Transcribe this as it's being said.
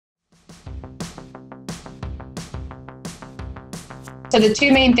So the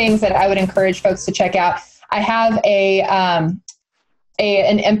two main things that I would encourage folks to check out, I have an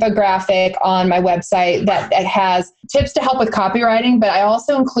infographic on my website that has tips to help with copywriting, but I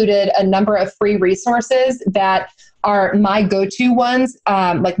also included a number of free resources that are my go-to ones,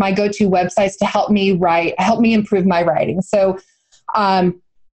 like my go-to websites to help me improve my writing. So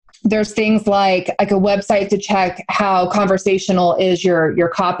there's things like a website to check how conversational is your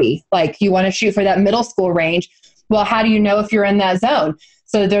copy. Like you want to shoot for that middle school range. Well, how do you know if you're in that zone?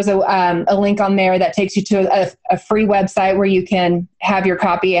 So there's a link on there that takes you to a free website where you can have your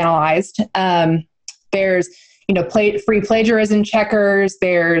copy analyzed. There's, free plagiarism checkers.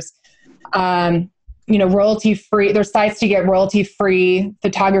 There's, royalty free. There's sites to get royalty free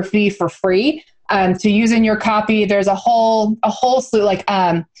photography for free to use in your copy. There's a whole slew like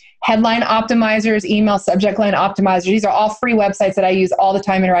headline optimizers, email subject line optimizers. These are all free websites that I use all the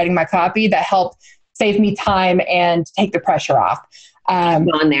time in writing my copy that help save me time and take the pressure off.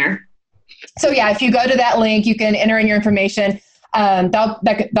 On there. So yeah, if you go to that link, you can enter in your information.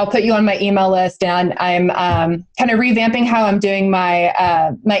 They'll put you on my email list, and I'm kind of revamping how I'm doing my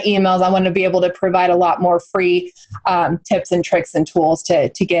emails. I want to be able to provide a lot more free tips and tricks and tools to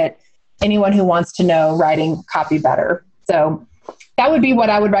get anyone who wants to know writing copy better. So that would be what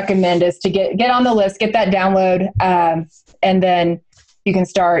I would recommend, is to get on the list, get that download, and then you can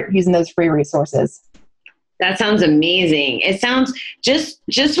start using those free resources. That sounds amazing. It sounds just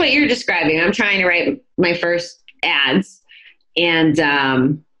what you're describing. I'm trying to write my first ads, and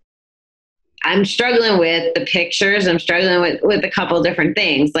I'm struggling with the pictures. I'm struggling with a couple different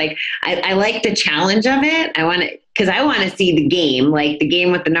things. Like I like the challenge of it. I want to see the game, like the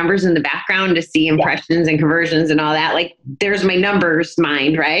game with the numbers in the background, to see impressions and conversions and all that. Like there's my numbers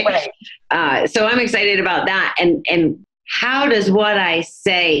mind, right? So I'm excited about that. And how does what I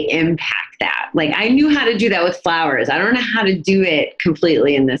say impact that? Like I knew how to do that with flowers. I don't know how to do it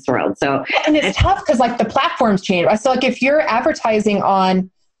completely in this world. So, and it's tough because like the platforms change. So like if you're advertising on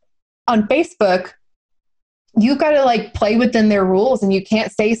Facebook, you've got to like play within their rules, and you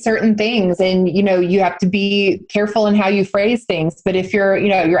can't say certain things, and you have to be careful in how you phrase things. But if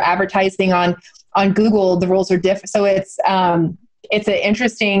you're advertising on Google, the rules are different. So it's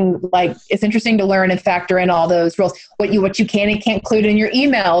interesting to learn and factor in all those rules, what you can and can't include in your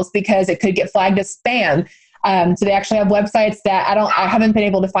emails, because it could get flagged as spam. So they actually have websites that I haven't been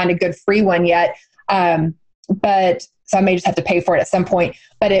able to find a good free one yet. But so I may just have to pay for it at some point,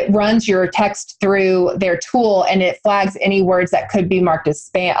 but it runs your text through their tool, and it flags any words that could be marked as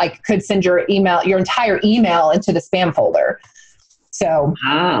spam, like could send your entire email into the spam folder. So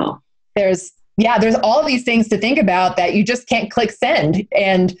there's all these things to think about that you just can't click send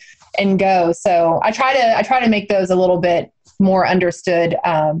and go. So I try to make those a little bit more understood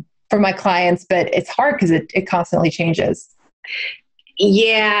for my clients, but it's hard because it constantly changes.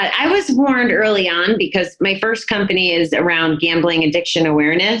 Yeah, I was warned early on because my first company is around gambling addiction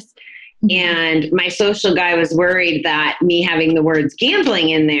awareness. And my social guy was worried that me having the words gambling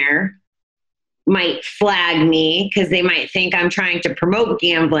in there might flag me, because they might think I'm trying to promote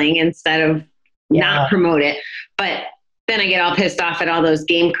gambling instead of not promote it. But then I get all pissed off at all those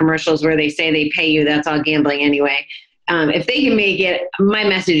game commercials where they say they pay you. That's all gambling anyway. If they can make it, my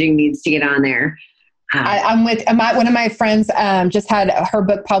messaging needs to get on there. One of my friends just had her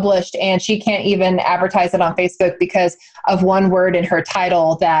book published, and she can't even advertise it on Facebook because of one word in her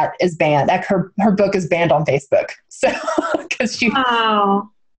title that is banned. Like her book is banned on Facebook. So because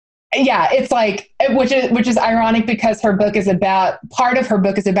it's like, which is ironic, because part of her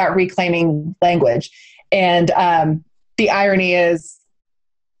book is about reclaiming language. And the irony is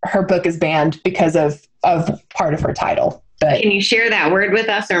her book is banned because of part of her title. But can you share that word with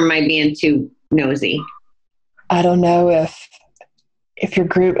us, or am I being too nosy? I don't know if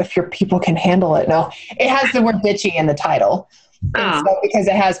your people can handle it. No, it has the word bitchy in the title. So because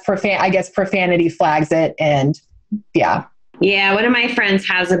it has profanity flags it. And yeah. One of my friends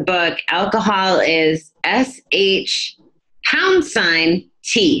has a book. Alcohol is SH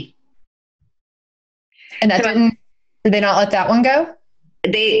 #T. And that did they not let that one go?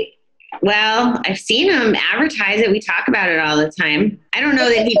 I've seen him advertise it. We talk about it all the time. I don't know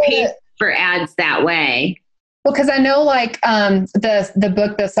that he pays for ads that way. Well, because I know like the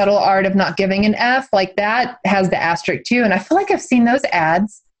book, The Subtle Art of Not Giving an F, like that has the asterisk too. And I feel like I've seen those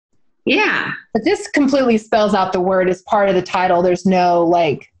ads. Yeah. But this completely spells out the word as part of the title. There's no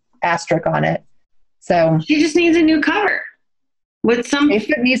like asterisk on it. So she just needs a new cover. With some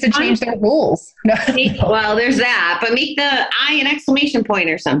Facebook needs to change their rules. Well, there's that, but make the I an exclamation point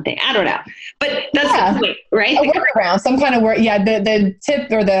or something. I don't know, but that's the point, right? A workaround, some kind of word. Yeah, the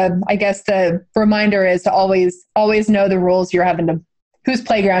tip or the reminder is to always know the rules you're having to whose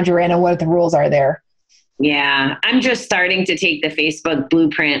playground you're in and what the rules are there. Yeah, I'm just starting to take the Facebook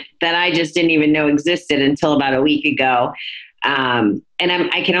blueprint that I just didn't even know existed until about a week ago. And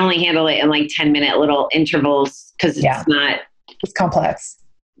I can only handle it in like 10-minute little intervals because it's complex.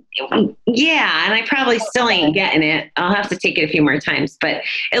 Yeah. And I probably still ain't getting it. I'll have to take it a few more times, but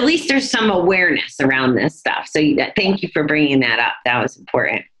at least there's some awareness around this stuff. So thank you for bringing that up. That was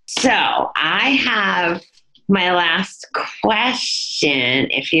important. So I have my last question,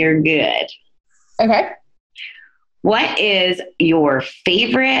 if you're good. Okay. What is your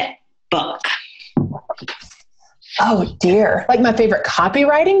favorite book? Oh dear. Like my favorite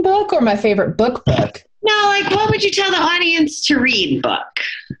copywriting book or my favorite book? No, like what would you tell the audience to read book?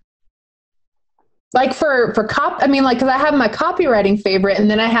 Like cause I have my copywriting favorite,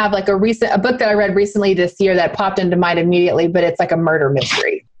 and then I have like a book that I read recently this year that popped into mind immediately, but it's like a murder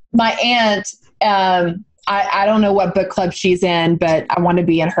mystery. My aunt, I don't know what book club she's in, but I want to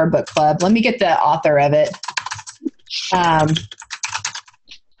be in her book club. Let me get the author of it.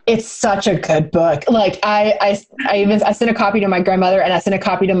 It's such a good book. Like I sent a copy to my grandmother and I sent a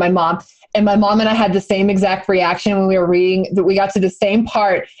copy to my mom. And my mom and I had the same exact reaction when we were reading. That we got to the same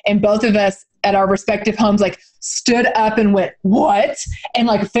part, and both of us at our respective homes like stood up and went, "What?" and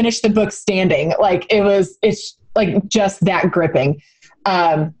like finished the book standing. Like it's like just that gripping.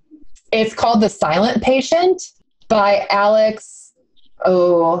 It's called The Silent Patient by Alex.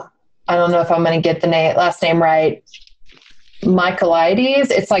 Oh, I don't know if I'm going to get the last name right.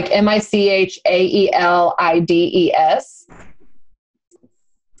 Michaelides. It's like Michaelides.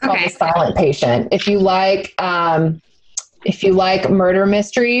 Called The Silent Patient. If you like murder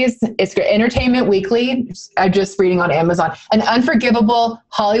mysteries, it's great. Entertainment Weekly. I'm just reading on Amazon. An unforgivable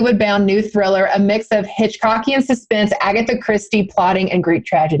Hollywood-bound new thriller, a mix of Hitchcockian suspense, Agatha Christie plotting, and Greek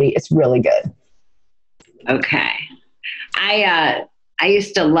tragedy. It's really good. Okay. I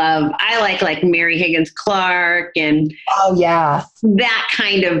used to like Mary Higgins Clark and that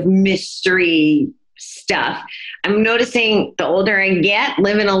kind of mystery stuff. I'm noticing the older I get,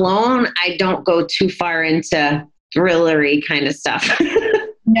 living alone, I don't go too far into thrillery kind of stuff.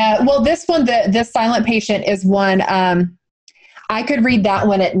 No, well, this one, the Silent Patient is one, I could read that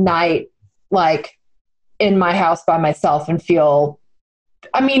one at night, like in my house by myself and feel,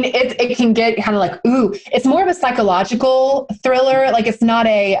 it can get kind of like, ooh, it's more of a psychological thriller. Like it's not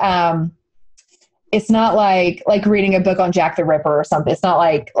like reading a book on Jack the Ripper or something. It's not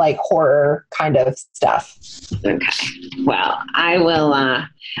like horror kind of stuff. Okay. Well, I will, I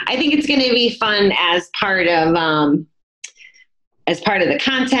think it's going to be fun as part of the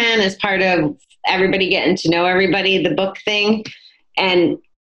content, as part of everybody getting to know everybody, the book thing. And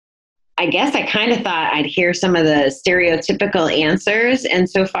I guess I kind of thought I'd hear some of the stereotypical answers. And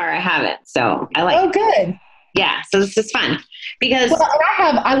so far I haven't. So I like it. Good. Yeah. So this is fun because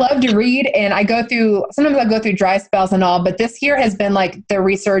I love to read, and sometimes I go through dry spells and all, but this year has been like the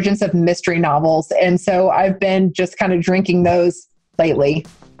resurgence of mystery novels. And so I've been just kind of drinking those lately.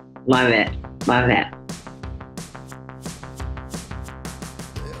 Love it. Love it.